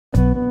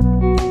Hey,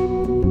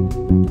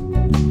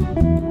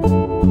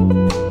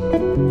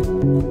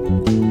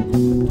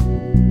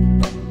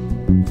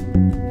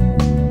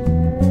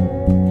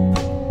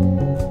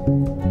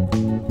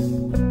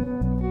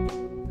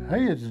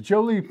 it's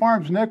Jolie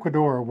Farms in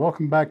Ecuador.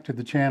 Welcome back to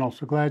the channel.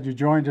 So glad you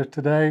joined us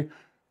today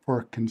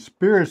for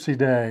Conspiracy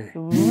Day.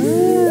 Ooh.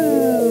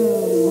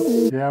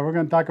 Yeah, we're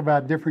going to talk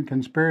about different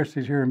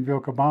conspiracies here in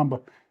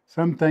Vilcabamba.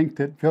 Some think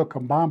that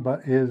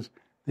Vilcabamba is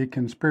the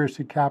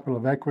conspiracy capital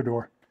of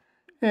Ecuador.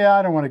 Yeah,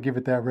 I don't want to give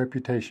it that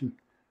reputation.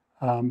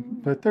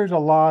 But there's a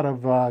lot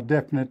of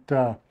different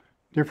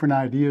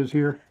ideas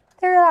here.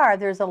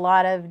 There's a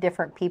lot of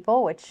different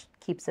people, which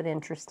keeps it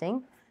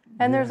interesting.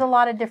 And there's a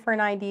lot of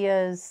different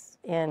ideas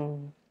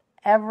in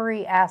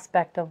every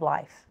aspect of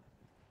life.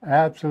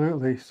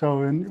 Absolutely.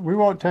 So, and we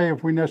won't tell you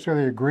if we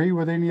necessarily agree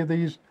with any of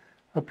these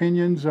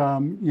opinions.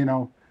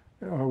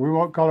 We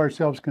won't call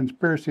ourselves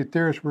conspiracy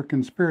theorists. We're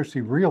conspiracy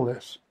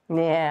realists.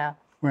 Yeah.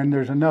 When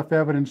there's enough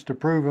evidence to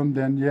prove them,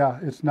 then yeah,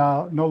 it's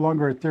no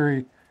longer a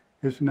theory.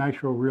 It's an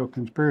actual real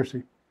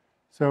conspiracy.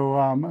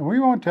 So we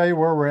won't tell you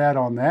where we're at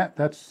on that.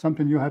 That's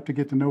something you'll have to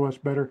get to know us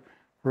better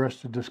for us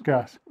to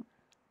discuss.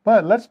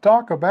 But let's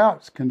talk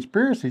about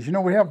conspiracies. You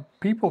know, we have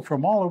people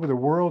from all over the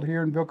world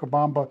here in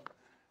Vilcabamba,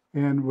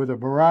 and with a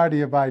variety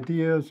of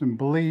ideas and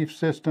belief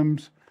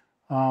systems,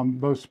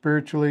 both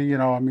spiritually,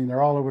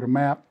 they're all over the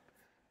map,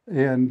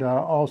 and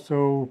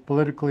also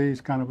politically, it's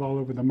kind of all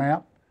over the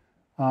map.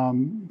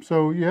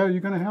 So yeah, you're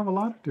going to have a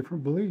lot of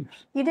different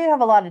beliefs. You do have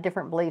a lot of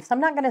different beliefs.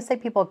 I'm not going to say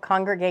people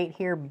congregate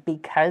here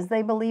because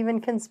they believe in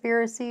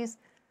conspiracies.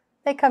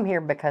 They come here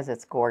because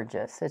it's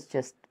gorgeous. It's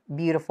just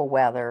beautiful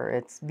weather.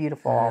 It's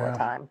beautiful all the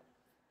time.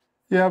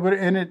 Yeah, but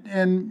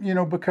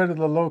because of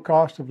the low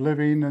cost of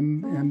living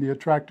and the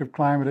attractive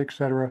climate,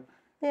 etc.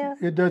 Yeah,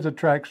 it does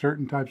attract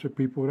certain types of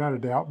people without a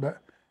doubt.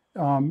 But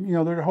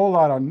there's a whole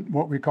lot of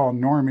what we call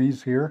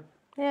normies here.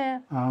 Yeah,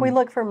 we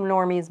look for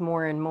normies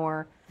more and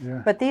more.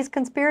 Yeah. But these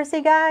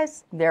conspiracy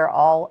guys, they're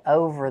all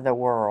over the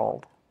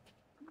world.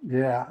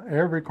 Yeah,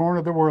 every corner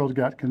of the world's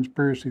got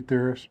conspiracy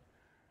theorists.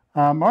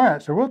 All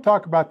right, so we'll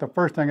talk about the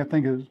first thing I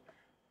think is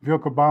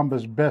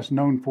Vilcabamba's best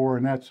known for,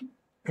 and that's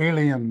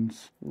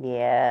aliens.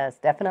 Yes,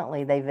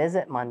 definitely. They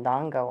visit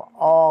Mondongo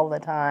all the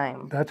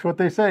time. That's what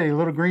they say,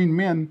 little green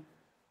men.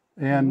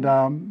 And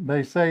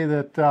they say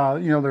that,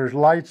 there's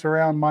lights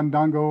around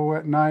Mondongo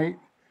at night.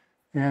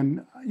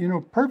 And,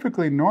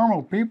 perfectly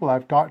normal people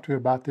I've talked to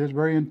about this,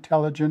 very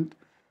intelligent,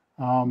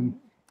 very,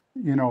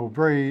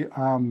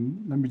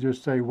 let me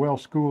just say,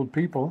 well-schooled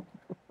people,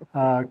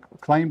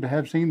 claim to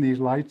have seen these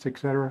lights,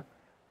 etc.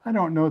 I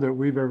don't know that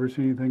we've ever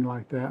seen anything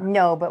like that.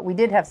 No, but we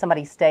did have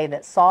somebody stay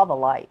that saw the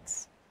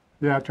lights.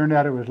 Yeah, it turned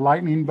out it was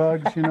lightning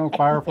bugs,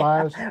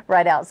 fireflies. Yeah,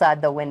 right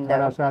outside the window.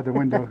 Right outside the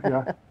window,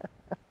 yeah.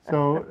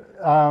 So,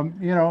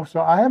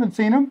 so I haven't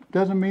seen them.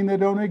 Doesn't mean they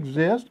don't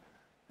exist.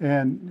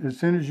 And as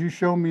soon as you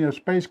show me a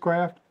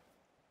spacecraft,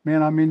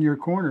 man, I'm in your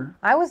corner.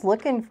 I was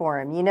looking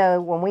for him.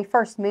 When we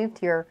first moved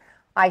here,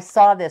 I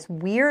saw this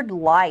weird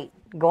light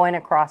going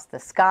across the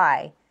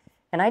sky.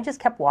 And I just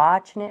kept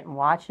watching it and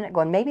watching it,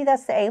 going, maybe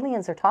that's the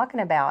aliens they're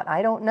talking about.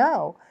 I don't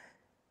know.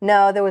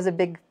 No, there was a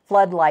big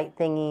floodlight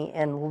thingy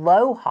in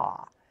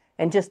Loja.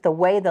 And just the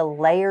way the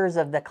layers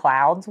of the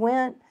clouds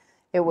went,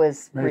 it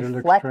was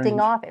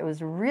reflecting off. It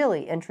was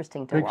really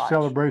interesting to watch. Big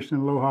celebration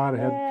in Loja. They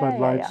had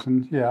floodlights.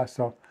 And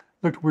so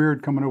looked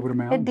weird coming over the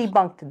mountains. It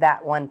debunked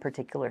that one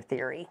particular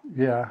theory.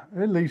 Yeah,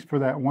 at least for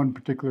that one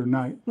particular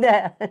night.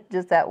 Yeah,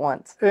 just that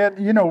once. And,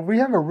 we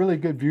have a really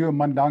good view of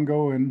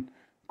Mondongo, and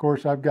of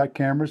course I've got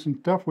cameras and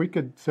stuff we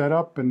could set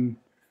up, and,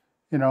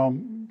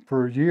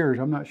 for years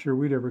I'm not sure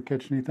we'd ever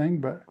catch anything,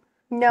 but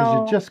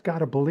no, you just got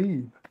to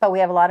believe. But we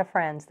have a lot of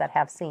friends that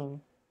have seen.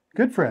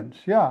 Good friends,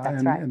 yeah.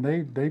 That's right. And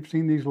they've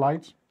seen these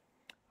lights.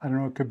 I don't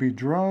know, it could be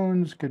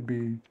drones, could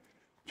be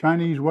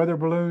Chinese weather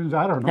balloons,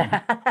 I don't know.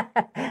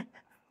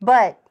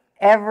 But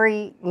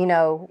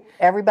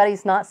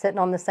everybody's not sitting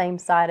on the same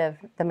side of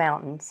the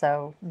mountain,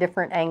 so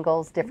different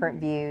angles,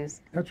 different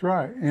views. That's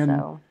right. And,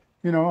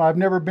 I've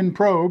never been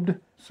probed,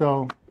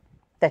 so.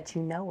 That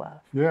you know of.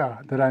 Yeah,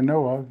 that I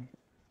know of.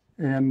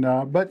 And,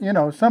 but,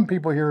 some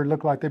people here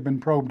look like they've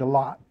been probed a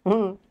lot.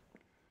 Mm-hmm.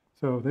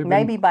 So they've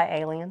maybe by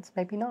aliens,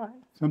 maybe not.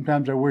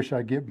 Sometimes I wish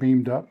I get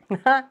beamed up.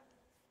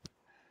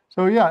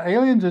 So, yeah,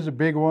 aliens is a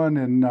big one,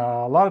 and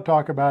a lot of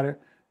talk about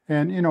it.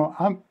 And,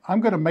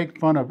 I'm going to make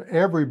fun of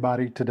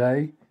everybody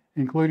today,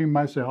 including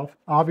myself.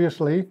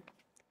 Obviously.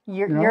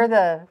 You're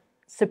the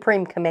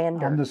Supreme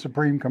Commander. I'm the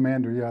Supreme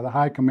Commander, yeah, the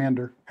High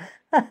Commander.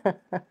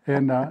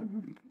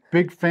 And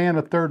big fan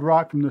of Third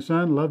Rock from the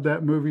Sun. Love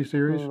that movie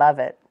series. Love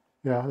it.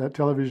 Yeah, that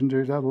television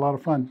series. That was a lot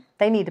of fun.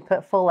 They need to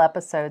put full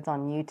episodes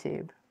on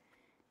YouTube.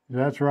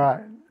 That's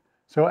right.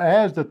 So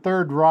as the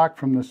Third Rock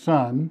from the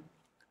Sun,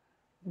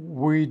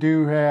 we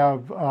do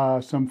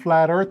have some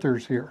flat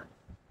earthers here.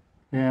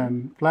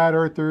 And flat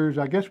earthers,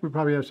 I guess we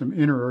probably have some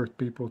inner earth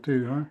people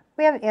too, huh?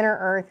 We have inner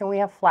earth and we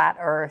have flat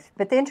earth.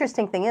 But the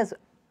interesting thing is,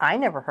 I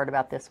never heard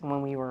about this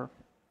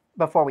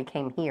before we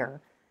came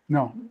here.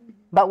 No.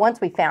 But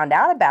once we found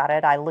out about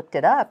it, I looked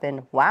it up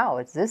and wow,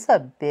 is this a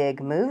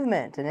big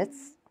movement? And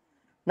it's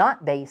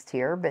not based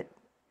here, but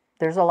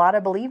there's a lot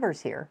of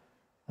believers here.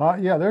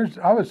 Yeah,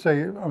 I would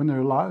say, I mean,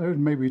 there's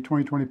maybe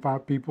 20,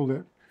 25 people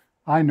that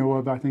I know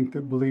of, I think,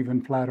 that believe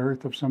in flat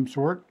Earth of some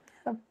sort.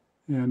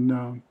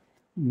 And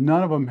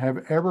none of them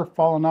have ever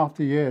fallen off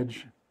the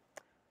edge.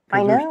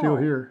 I know. They're still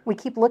here. We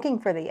keep looking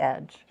for the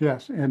edge.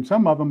 Yes, and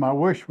some of them I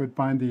wish would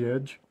find the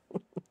edge.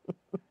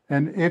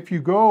 And if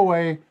you go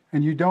away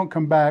and you don't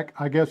come back,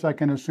 I guess I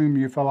can assume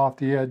you fell off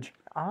the edge.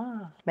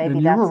 Maybe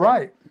and that's you were it.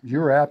 right. You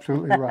were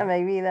absolutely right.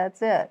 Maybe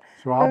that's it.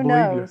 So I Who believe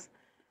knows?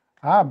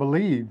 you. I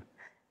believe.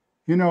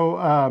 You know,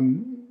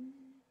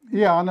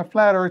 yeah, on the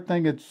flat Earth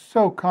thing, it's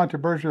so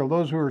controversial.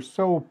 Those who are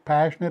so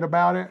passionate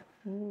about it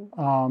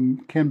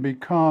can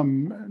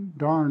become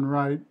darn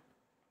right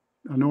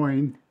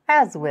annoying.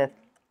 As with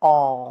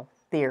all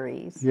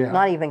theories, Yeah.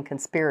 not even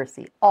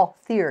conspiracy, all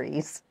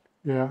theories.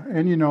 Yeah,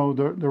 and you know,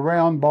 the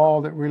round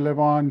ball that we live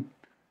on,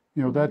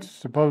 you know, that's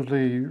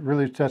supposedly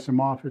really sets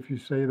them off if you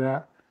say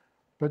that.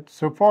 But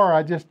so far,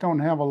 I just don't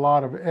have a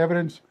lot of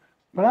evidence.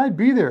 But I'd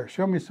be there.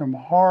 Show me some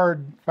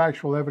hard,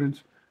 factual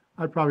evidence.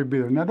 I'd probably be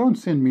there. Now, don't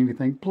send me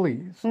anything,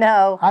 please.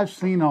 No. I've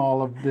seen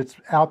all of that's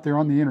out there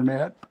on the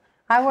internet.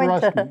 I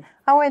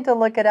went to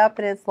look it up,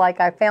 and it's like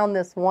I found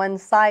this one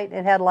site.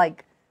 It had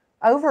like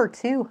over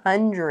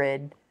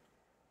 200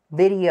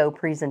 video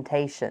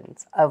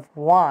presentations of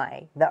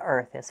why the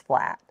Earth is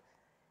flat.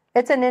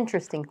 It's an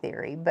interesting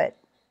theory, but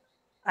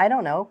I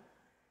don't know.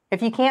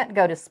 If you can't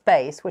go to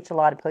space, which a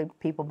lot of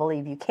people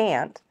believe you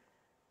can't,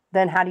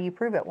 then how do you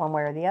prove it one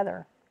way or the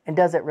other? And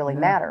does it really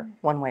matter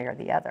one way or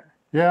the other?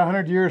 Yeah,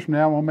 100 years from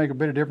now won't make a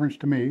bit of difference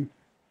to me.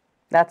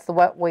 That's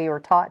what we were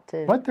taught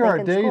to. But there think are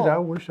in days school. I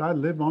wish I'd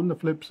live on the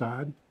flip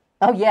side.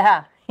 Oh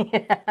yeah,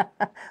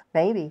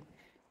 maybe.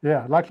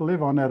 Yeah, I'd like to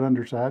live on that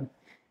underside.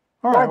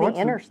 All Or right, the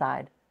inner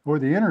side. Or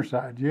the inner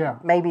side, yeah.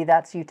 Maybe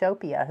that's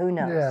utopia. Who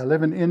knows? Yeah,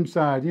 living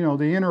inside. You know,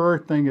 the inner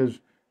earth thing is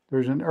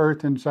there's an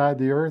earth inside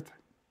the earth.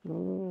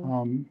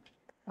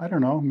 I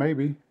don't know,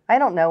 maybe. I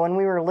don't know. When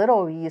we were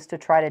little, we used to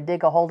try to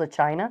dig a hole to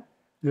China.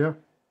 Yeah.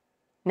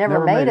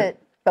 Never made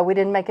it, but we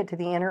didn't make it to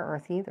the inner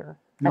earth either.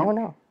 Nope. I don't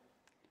know.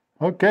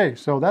 Okay,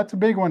 so that's a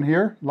big one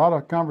here. A lot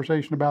of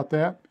conversation about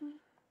that.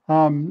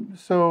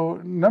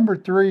 So number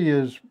 3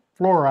 is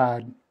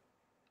fluoride.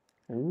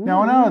 Now,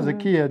 when I was a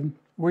kid,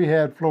 we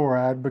had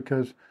fluoride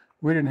because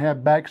we didn't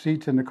have back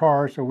seats in the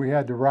car, so we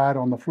had to ride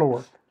on the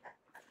floor.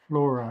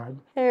 Fluoride.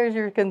 Here's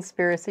your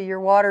conspiracy. Your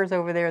water's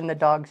over there and the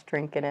dog's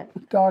drinking it.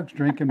 Dog's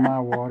drinking my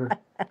water.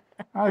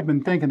 I've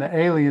been thinking the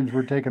aliens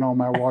were taking all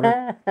my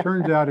water.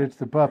 Turns out it's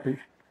the puppy.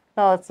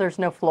 Oh, there's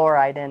no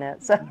fluoride in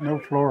it. So. No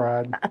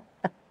fluoride.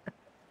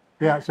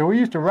 Yeah, so we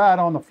used to ride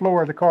on the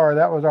floor of the car.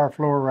 That was our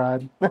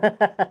fluoride.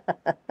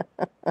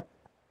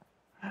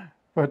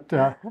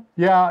 But,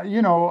 yeah,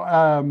 you know,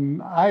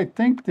 I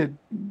think that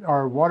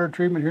our water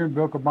treatment here in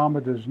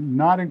Vilcabamba does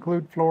not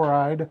include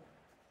fluoride.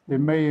 It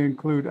may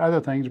include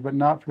other things, but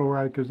not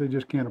fluoride because they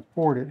just can't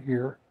afford it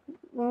here.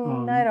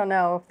 I don't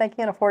know. If they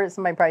can't afford it,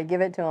 somebody probably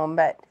give it to them.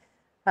 But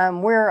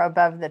we're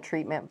above the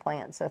treatment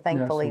plant, so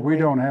thankfully so we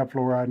don't have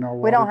fluoride in our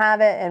water. We don't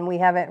have it, and we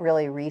haven't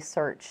really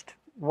researched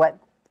what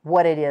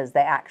it is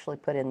they actually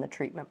put in the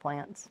treatment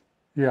plants.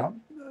 Yeah,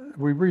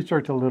 we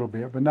researched a little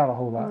bit, but not a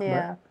whole lot.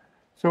 Yeah.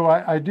 So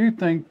I do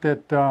think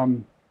that,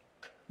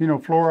 you know,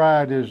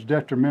 fluoride is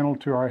detrimental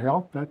to our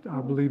health.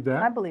 I believe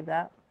that. I believe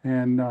that.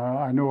 And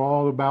I know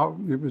all about,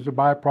 it was a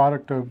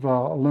byproduct of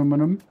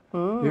aluminum.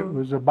 It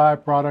was a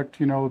byproduct,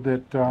 you know,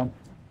 that the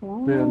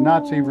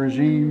Nazi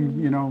regime,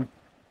 you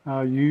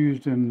know,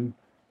 used in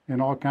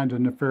all kinds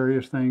of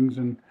nefarious things.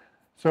 And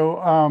so,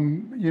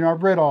 you know,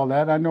 I've read all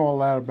that. I know all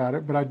that about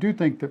it. But I do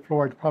think that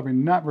fluoride is probably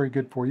not very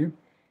good for you.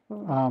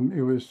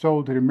 It was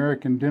sold to the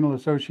American Dental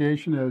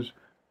Association as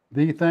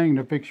the thing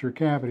to fix your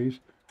cavities.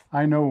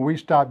 I know when we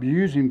stopped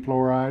using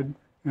fluoride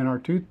in our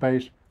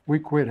toothpaste, we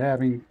quit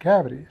having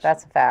cavities.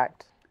 That's a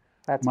fact.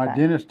 My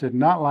dentist did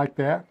not like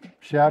that.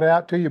 Shout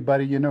out to you,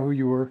 buddy. You know who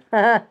you were.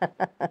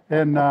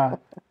 And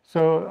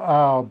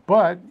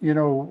but, you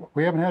know,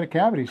 we haven't had a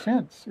cavity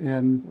since.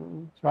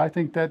 And so I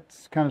think that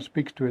kind of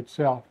speaks to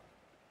itself.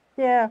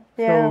 Yeah.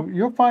 So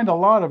you'll find a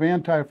lot of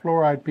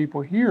anti-fluoride people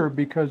here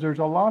because there's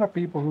a lot of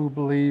people who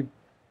believe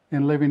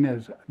in living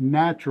as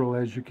natural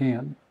as you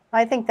can.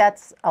 I think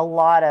that's a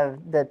lot of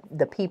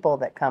the people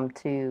that come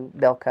to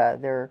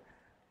Bilka. They're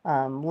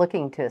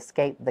looking to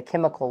escape the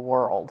chemical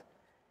world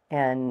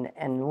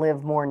and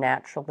live more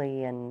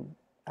naturally and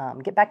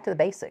get back to the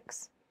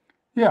basics.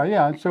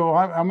 Yeah. So,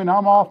 I mean,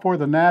 I'm all for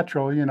the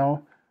natural, you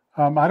know.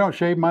 I don't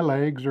shave my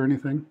legs or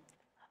anything.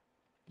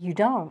 You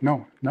don't?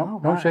 No, Oh,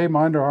 don't my. shave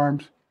my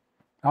underarms.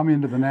 I'm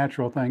into the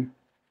natural thing.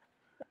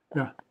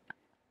 Yeah.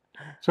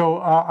 So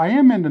I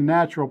am into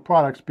natural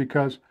products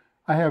because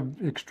I have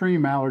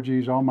extreme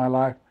allergies all my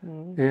life.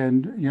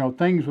 And, you know,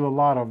 things with a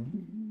lot of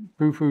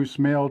foo-foo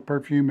smell,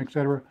 perfume,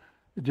 etc.,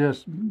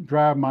 just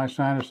drive my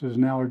sinuses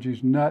and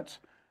allergies nuts.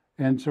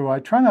 And so I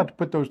try not to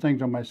put those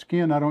things on my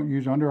skin. I don't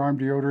use underarm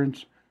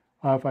deodorants.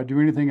 If I do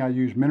anything, I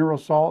use mineral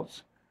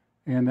salts.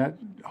 and that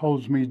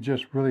holds me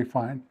just really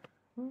fine.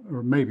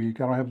 Or maybe I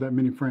don't have that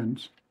many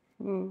friends.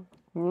 Never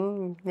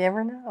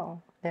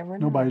know. Never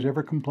know. Nobody's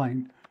ever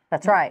complained.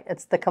 That's right.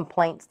 It's the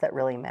complaints that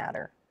really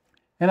matter.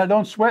 And I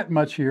don't sweat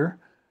much here.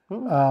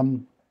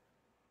 You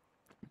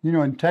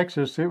know, in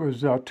Texas, it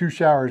was 2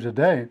 showers a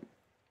day.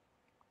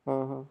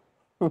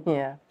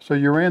 Yeah. So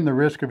you ran the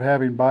risk of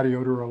having body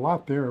odor a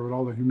lot there with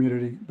all the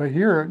humidity. But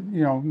here,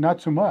 you know,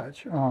 not so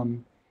much.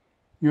 You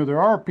know,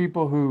 there are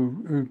people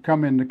who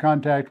come into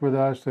contact with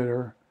us that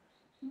are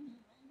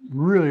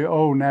really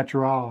au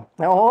natural.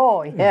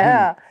 Oh,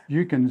 yeah.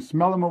 You can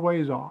smell them a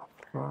ways off.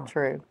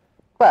 True.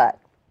 But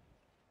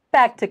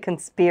back to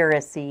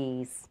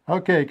conspiracies.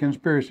 Okay,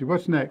 conspiracy.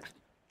 What's next?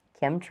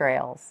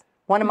 Chemtrails.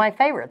 One of my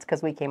favorites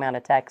because we came out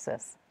of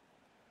Texas.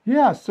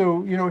 Yeah,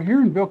 so, you know,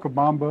 here in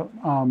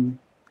Vilcabamba,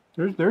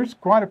 there's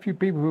quite a few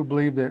people who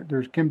believe that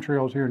there's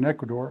chemtrails here in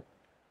Ecuador.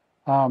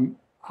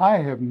 I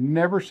have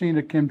never seen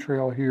a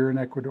chemtrail here in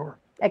Ecuador.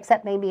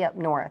 Except maybe up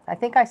north. I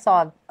think I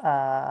saw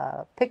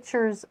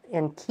pictures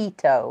in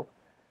Quito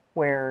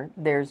where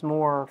there's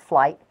more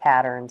flight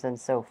patterns and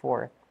so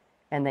forth.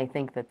 And they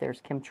think that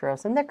there's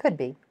chemtrails. And there could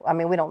be. I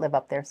mean, we don't live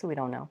up there, so we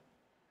don't know.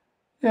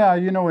 Yeah,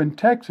 you know, in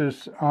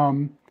Texas,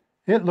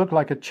 it looked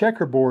like a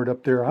checkerboard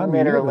up there. I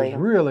mean, it was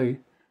really,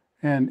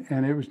 and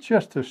it was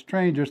just the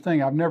strangest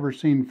thing. I've never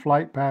seen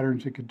flight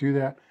patterns that could do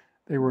that.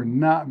 They were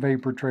not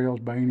vapor trails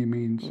by any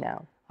means.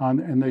 No.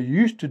 And they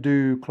used to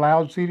do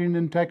cloud seeding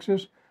in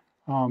Texas.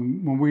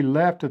 When we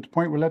left, at the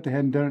point we left, they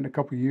hadn't done it in a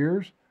couple of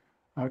years.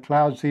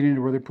 Cloud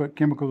seeding, where they put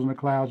chemicals in the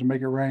clouds and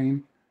make it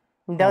rain.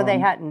 Though they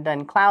hadn't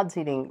done cloud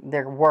seeding,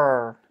 there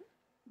were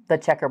the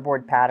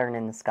checkerboard pattern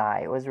in the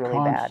sky. It was really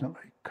bad.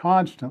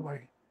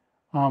 Constantly.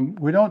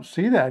 We don't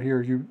see that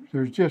here.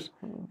 There's just,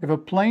 if a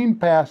plane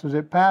passes,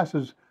 it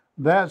passes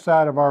that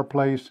side of our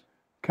place,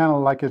 kind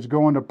of like it's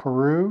going to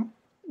Peru.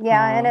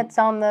 Yeah, and it's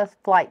on the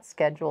flight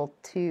schedule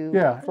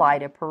to fly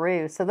to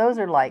Peru. So those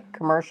are like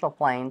commercial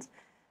planes.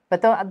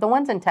 But the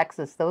ones in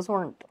Texas, those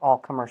weren't all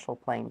commercial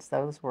planes.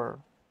 Those were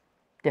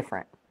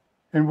different.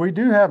 And we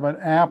do have an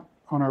app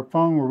on our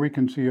phone where we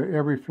can see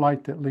every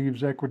flight that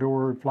leaves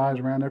Ecuador and flies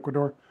around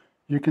Ecuador.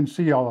 You can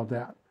see all of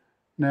that.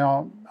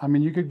 Now, I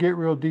mean, you could get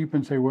real deep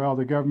and say, well,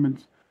 the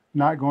government's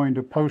not going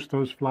to post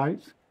those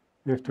flights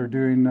if they're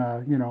doing,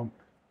 you know,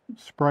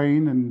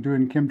 spraying and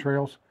doing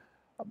chemtrails.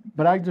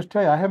 But I just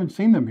tell you, I haven't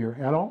seen them here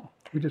at all.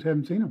 We just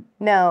haven't seen them.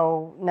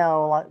 No.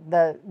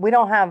 We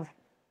don't have.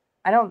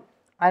 I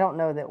don't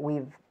know that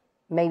we've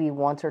maybe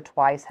once or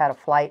twice had a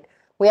flight.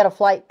 We had a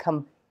flight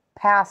come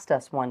past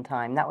us one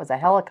time. That was a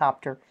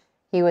helicopter.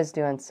 He was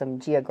doing some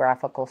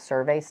geographical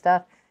survey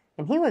stuff,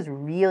 and he was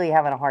really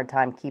having a hard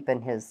time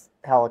keeping his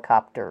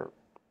helicopter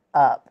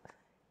up.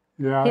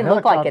 Yeah, he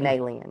looked like an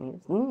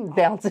alien. He was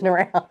bouncing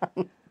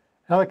around.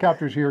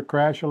 Helicopters here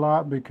crash a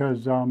lot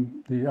because the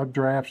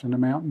updrafts in the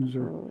mountains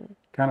are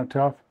kind of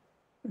tough.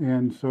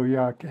 And so,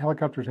 yeah,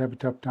 helicopters have a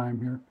tough time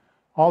here.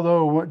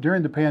 Although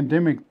during the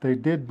pandemic, they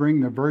did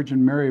bring the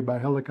Virgin Mary by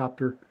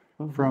helicopter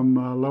from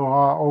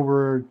Loja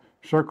over,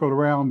 circled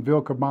around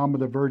Vilcabamba.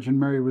 The Virgin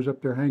Mary was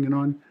up there hanging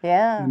on.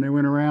 Yeah. And they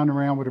went around and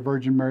around with the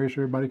Virgin Mary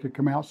so everybody could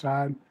come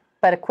outside.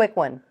 But a quick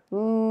one.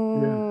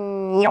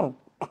 Yeah.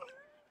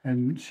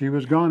 And she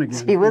was gone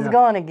again. She was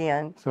gone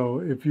again. So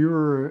if you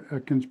were a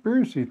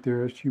conspiracy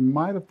theorist, you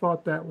might have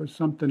thought that was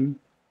something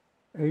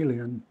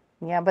alien.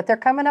 Yeah, but they're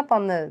coming up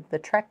on the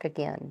trek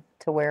again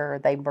to where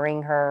they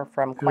bring her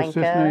from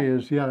Cuenca.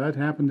 That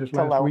happened this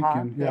last Loja.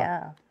 weekend.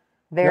 Yeah.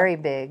 Very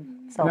big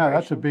celebration. Yeah,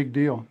 that's a big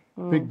deal.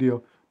 Big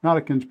deal. Not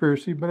a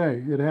conspiracy, but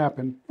hey, it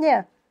happened.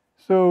 Yeah.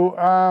 So,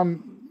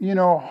 you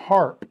know,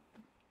 HAARP.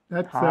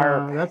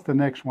 That's the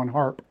next one,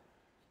 HAARP.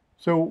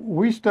 So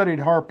we studied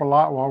HAARP a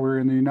lot while we were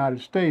in the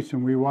United States,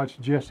 and we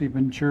watched Jesse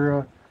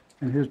Ventura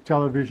and his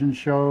television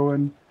show,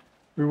 and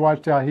we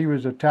watched how he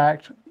was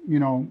attacked, you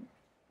know,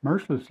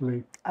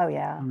 mercilessly. Oh,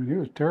 yeah. I mean, it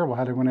was terrible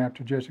how they went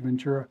after Jesse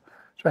Ventura.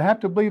 So I have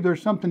to believe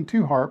there's something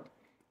to HAARP,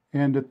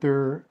 and that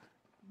they're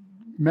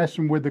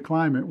messing with the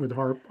climate with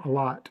HAARP a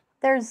lot.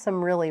 There's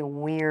some really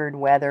weird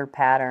weather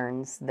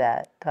patterns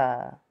that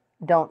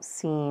don't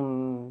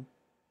seem,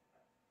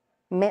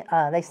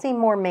 they seem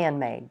more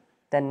man-made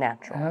than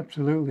natural.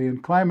 Absolutely.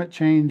 And climate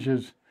change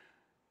is,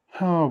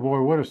 oh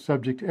boy, what a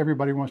subject.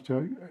 Everybody wants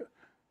to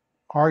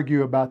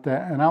argue about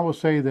that. And I will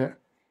say that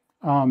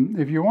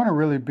if you want to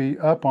really be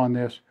up on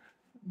this,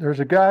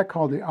 there's a guy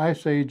called the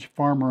Ice Age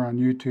Farmer on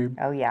YouTube.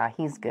 Oh, yeah,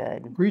 he's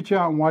good. Reach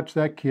out and watch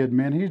that kid,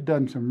 man. He's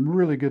done some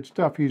really good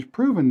stuff. He's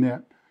proven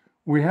that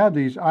we have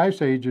these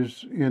ice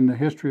ages in the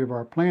history of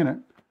our planet.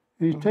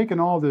 And he's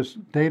taken all this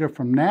data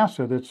from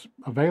NASA that's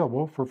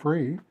available for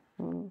free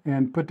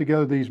and put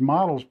together these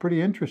models.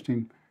 Pretty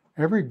interesting.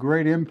 Every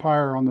great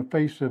empire on the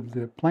face of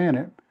the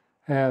planet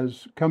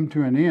has come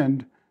to an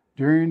end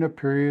during a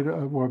period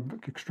of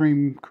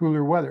extreme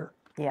cooler weather.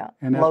 Yeah,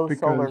 and that's low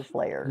solar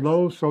flares.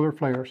 Low solar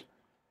flares.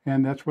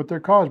 And that's what they're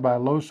caused by,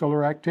 low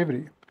solar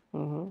activity.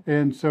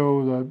 And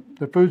so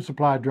the food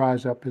supply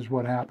dries up is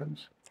what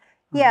happens.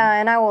 Yeah,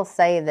 and I will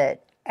say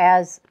that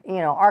as you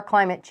know, our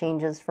climate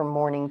changes from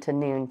morning to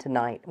noon to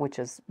night, which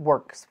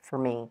works for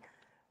me.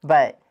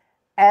 But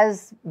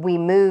as we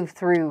move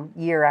through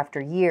year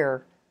after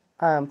year,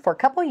 for a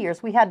couple of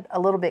years, we had a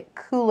little bit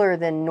cooler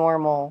than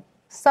normal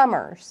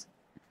summers,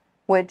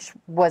 which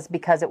was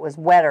because it was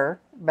wetter,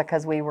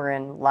 because we were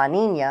in La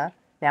Nina.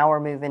 Now we're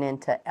moving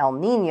into El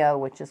Nino,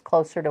 which is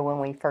closer to when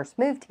we first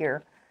moved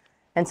here.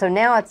 And so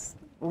now it's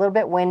a little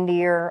bit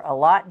windier, a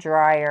lot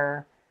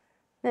drier.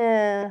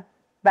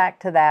 Back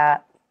to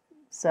that.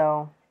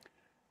 So.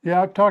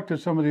 Yeah, I've talked to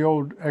some of the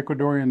old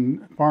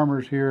Ecuadorian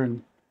farmers here,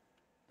 and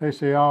they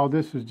say, oh,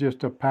 this is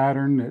just a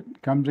pattern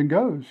that comes and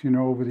goes,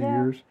 over the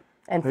years.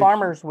 And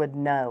farmers would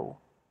know.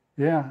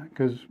 Yeah,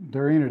 because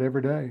they're in it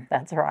every day.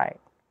 That's right.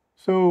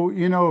 So,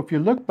 if you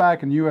look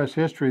back in U.S.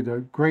 history,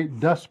 the Great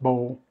Dust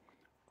Bowl,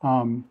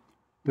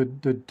 the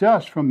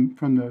dust from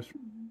the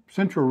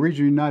central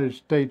region of the United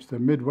States, the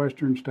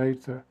Midwestern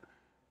states,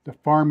 the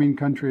farming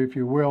country, if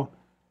you will,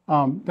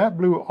 that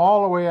blew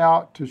all the way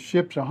out to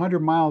ships 100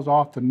 miles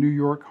off the New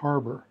York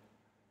harbor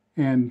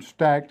and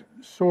stacked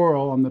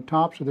soil on the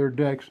tops of their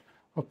decks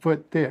a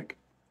foot thick.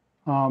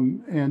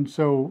 And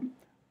so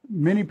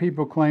many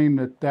people claim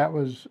that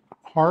was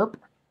HARP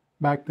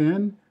back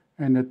then,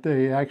 and that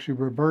they actually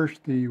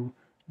reversed the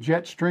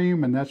jet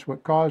stream, and that's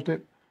what caused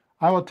it.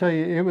 I will tell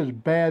you, it was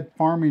bad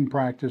farming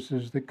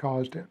practices that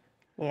caused it.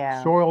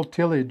 Yeah. Soil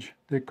tillage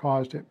that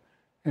caused it.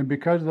 And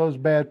because of those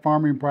bad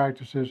farming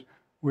practices,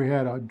 we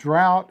had a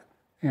drought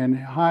and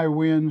high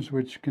winds,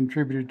 which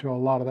contributed to a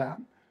lot of that.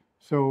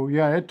 So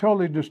yeah, it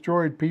totally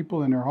destroyed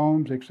people and their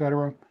homes,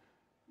 etc.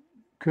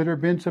 Could there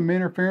have been some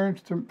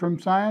interference from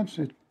science?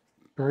 It's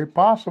very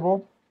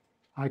possible.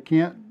 I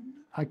can't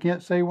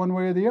say one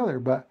way or the other,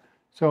 but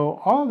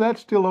so all of that's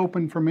still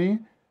open for me.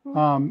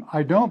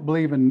 I don't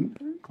believe in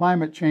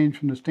climate change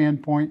from the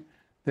standpoint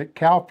that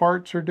cow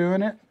farts are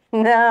doing it.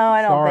 No,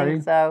 I don't Sorry.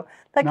 think so.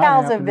 The Not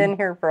cows have happening. been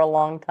here for a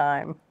long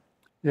time.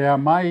 Yeah,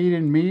 my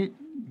eating meat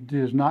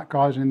is not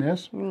causing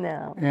this.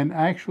 No. And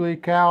actually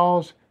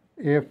cows,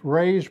 if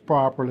raised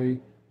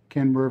properly,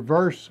 can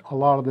reverse a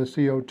lot of the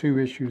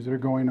CO2 issues that are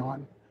going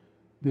on.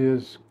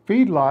 These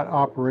feedlot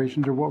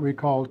operations, or what we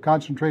call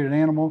concentrated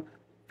animal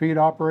feed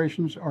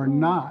operations, are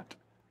not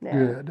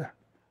good.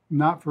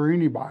 Not for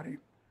anybody.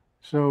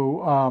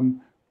 So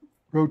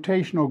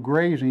rotational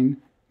grazing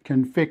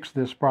can fix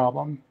this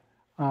problem.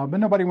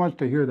 But nobody wants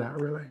to hear that,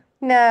 really.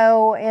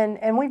 No,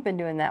 and we've been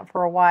doing that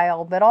for a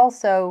while, but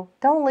also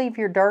don't leave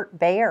your dirt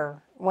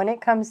bare. When it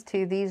comes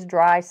to these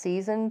dry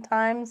season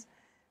times,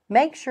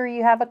 make sure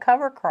you have a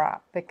cover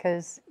crop,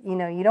 because,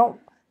 you don't,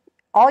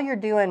 all you're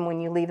doing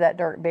when you leave that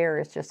dirt bare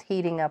is just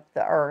heating up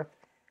the earth.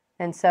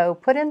 And so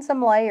put in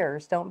some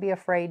layers. Don't be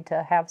afraid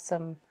to have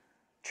some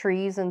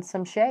trees and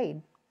some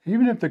shade.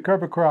 Even if the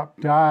cover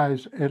crop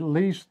dies, at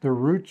least the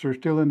roots are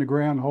still in the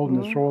ground holding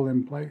the soil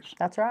in place.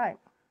 That's right.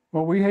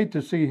 What we hate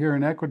to see here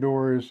in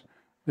Ecuador is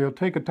they'll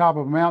take a top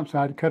of a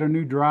mountainside, cut a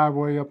new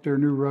driveway up their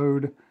new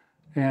road,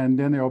 and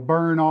then they'll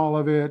burn all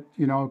of it,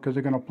 because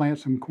they're going to plant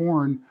some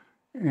corn.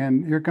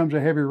 And here comes a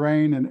heavy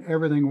rain and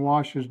everything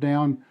washes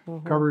down,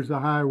 covers the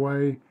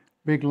highway,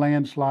 big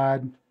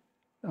landslide.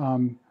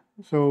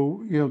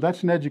 So,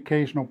 that's an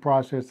educational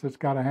process that's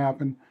got to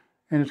happen.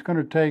 And it's going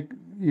to take,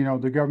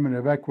 the government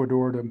of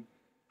Ecuador to,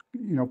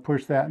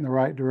 push that in the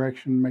right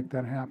direction and make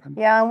that happen.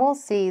 Yeah, and we'll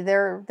see.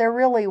 They're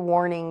really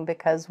warning,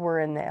 because we're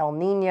in the El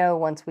Nino.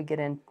 Once we get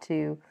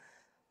into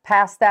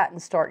past that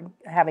and start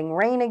having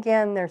rain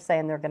again, they're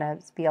saying there's going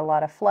to be a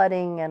lot of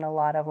flooding and a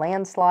lot of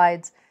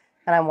landslides.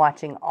 And I'm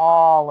watching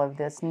all of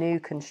this new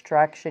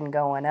construction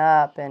going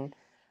up, and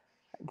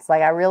it's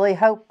like I really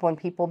hope when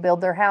people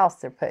build their house,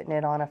 they're putting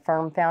it on a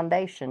firm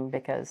foundation,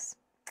 because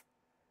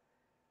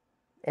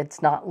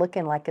it's not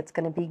looking like it's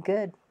going to be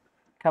good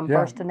come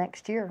first of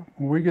next year.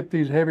 When we get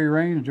these heavy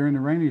rains during the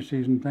rainy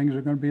season, things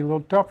are going to be a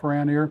little tough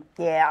around here.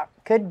 Yeah,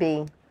 could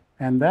be.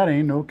 And that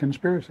ain't no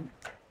conspiracy.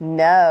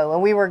 No,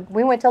 and we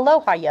went to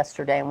Loja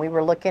yesterday, and we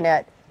were looking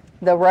at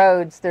the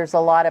roads. There's a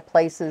lot of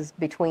places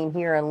between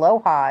here and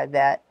Loja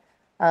that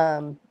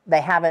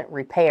they haven't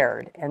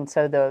repaired, and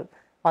so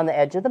on the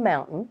edge of the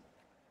mountain,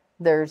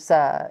 there's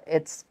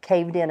it's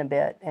caved in a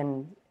bit,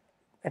 and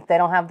if they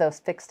don't have those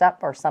fixed up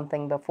or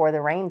something before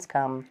the rains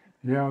come,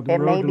 yeah, the it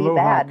road may to be Loja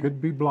bad.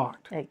 could be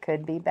blocked. It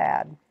could be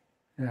bad.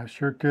 Yeah,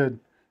 sure could.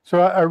 So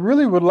I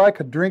really would like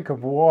a drink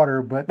of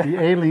water, but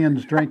the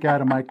aliens drink out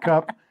of my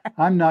cup.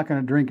 I'm not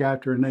going to drink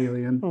after an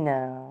alien.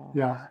 No.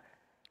 Yeah.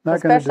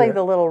 Not gonna do Especially it.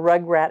 the little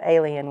rugrat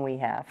alien we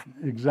have.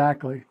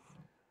 Exactly.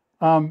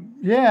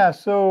 Yeah,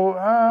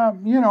 so,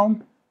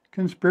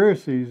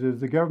 conspiracies. Is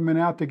the government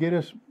out to get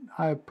us?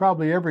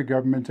 Probably every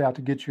government's out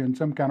to get you in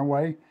some kind of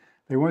way.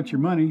 They want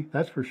your money,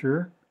 that's for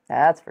sure.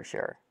 That's for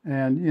sure.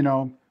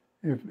 And,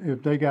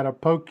 if they got to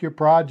poke you,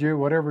 prod you,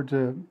 whatever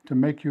to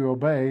make you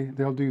obey,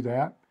 they'll do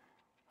that.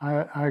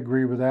 I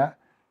agree with that.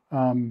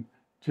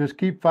 Just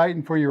keep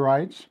fighting for your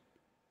rights.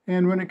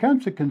 And when it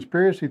comes to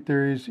conspiracy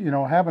theories,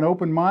 have an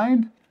open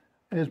mind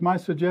is my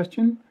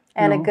suggestion.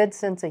 And a good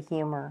sense of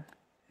humor.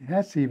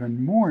 That's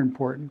even more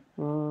important.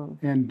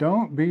 And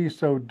don't be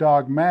so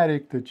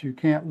dogmatic that you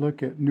can't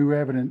look at new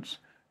evidence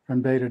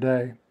from day to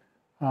day.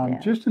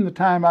 Just in the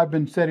time I've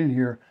been sitting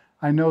here,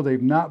 I know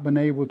they've not been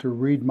able to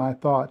read my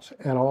thoughts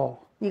at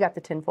all. You got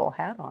the tinfoil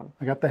hat on.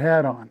 I got the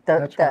hat on.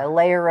 The right.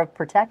 layer of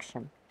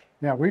protection.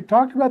 Yeah, we've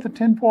talked about the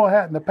tinfoil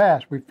hat in the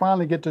past. We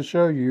finally get to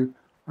show you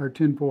our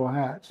tinfoil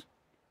hats.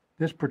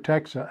 This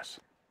protects us.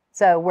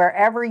 So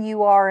wherever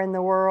you are in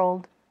the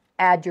world,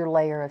 add your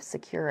layer of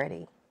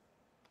security.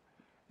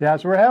 Yeah,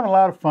 so we're having a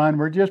lot of fun.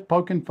 We're just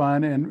poking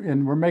fun,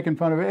 and we're making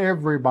fun of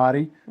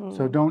everybody.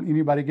 So don't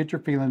anybody get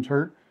your feelings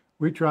hurt.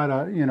 We try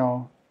to, you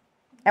know.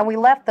 And we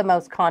left the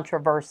most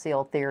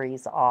controversial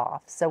theories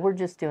off. So we're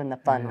just doing the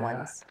fun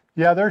ones.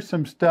 Yeah, there's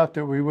some stuff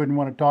that we wouldn't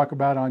want to talk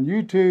about on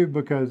YouTube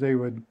because they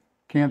would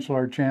cancel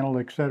our channel,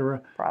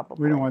 etc.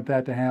 Probably. We don't want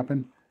that to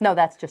happen. No,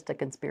 that's just a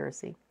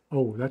conspiracy.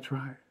 Oh, that's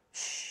right.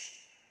 Shh.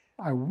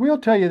 I will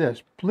tell you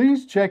this.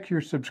 Please check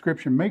your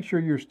subscription. Make sure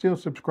you're still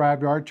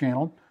subscribed to our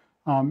channel.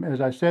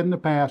 As I said in the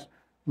past,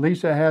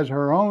 Lisa has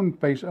her own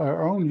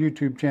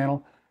YouTube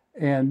channel,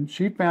 and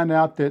she found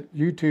out that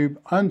YouTube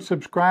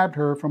unsubscribed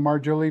her from our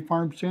Jolie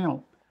Farms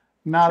channel.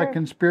 Not a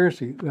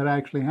conspiracy. That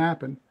actually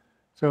happened.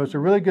 So it's a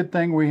really good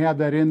thing we have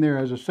that in there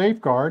as a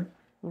safeguard.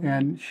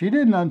 And she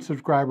didn't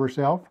unsubscribe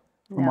herself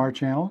from our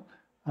channel.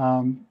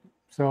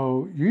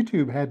 So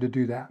YouTube had to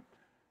do that.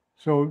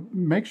 So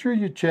make sure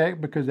you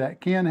check because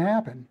that can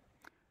happen.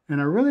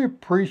 And I really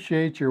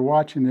appreciate your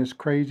watching this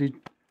crazy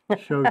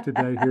show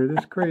today here,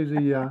 this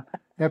crazy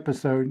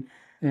episode.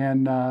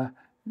 And,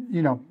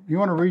 you know, you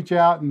want to reach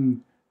out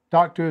and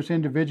talk to us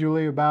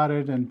individually about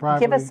it and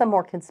privately. Give us some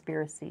more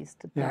conspiracies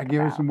to think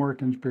give about. us some more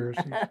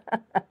conspiracies.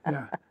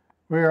 Yeah.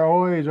 We are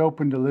always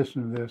open to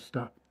listen to this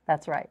stuff.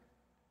 That's right.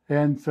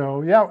 And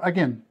so, yeah,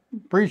 again,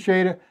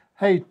 appreciate it.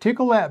 Hey,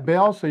 tickle that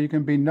bell so you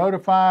can be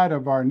notified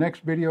of our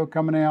next video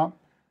coming out.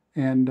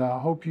 And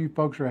hope you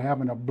folks are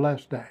having a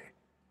blessed day.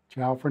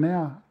 Ciao for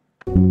now.